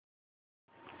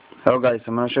Hello guys,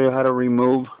 I'm going to show you how to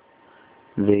remove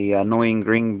the annoying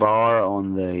green bar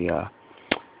on the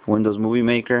Windows Movie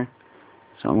Maker.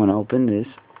 So I'm going to open this.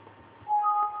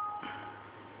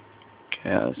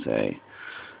 Okay,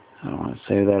 I don't want to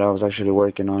say that I was actually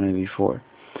working on it before.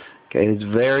 Okay, it's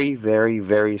very, very,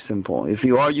 very simple. If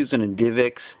you are using a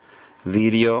DivX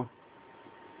video,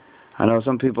 I know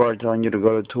some people are telling you to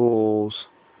go to Tools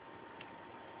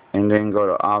and then go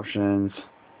to Options,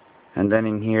 and then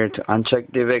in here to uncheck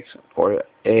DivX or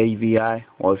AVI.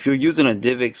 Well, if you're using a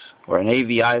DivX or an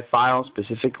AVI file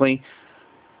specifically,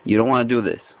 you don't want to do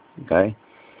this, okay?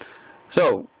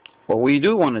 So what we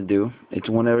do want to do is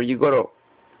whenever you go to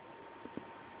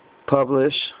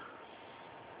publish,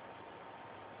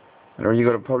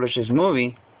 this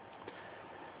movie,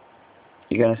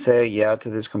 you're going to say yeah to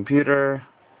this computer,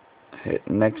 hit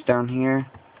next down here.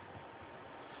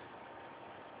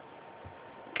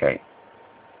 Okay.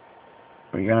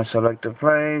 We're going to select the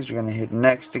place, you're going to hit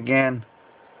next again.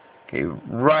 Okay,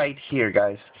 right here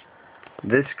guys,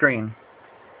 this screen,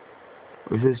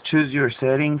 it says choose your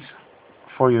settings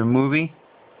for your movie.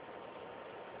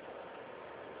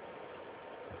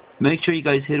 Make sure you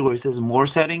guys hit where it says more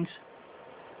settings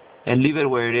and leave it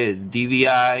where it is,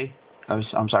 DVI,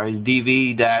 I'm sorry, it's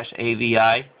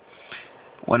DV-AVI.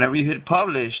 Whenever you hit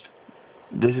published,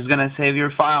 this is going to save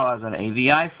your file as an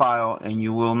AVI file and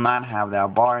you will not have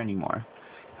that bar anymore.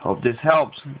 Hope this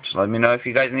helps. Just let me know if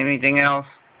you guys need anything else.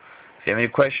 If you have any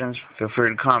questions, feel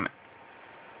free to comment.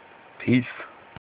 Peace.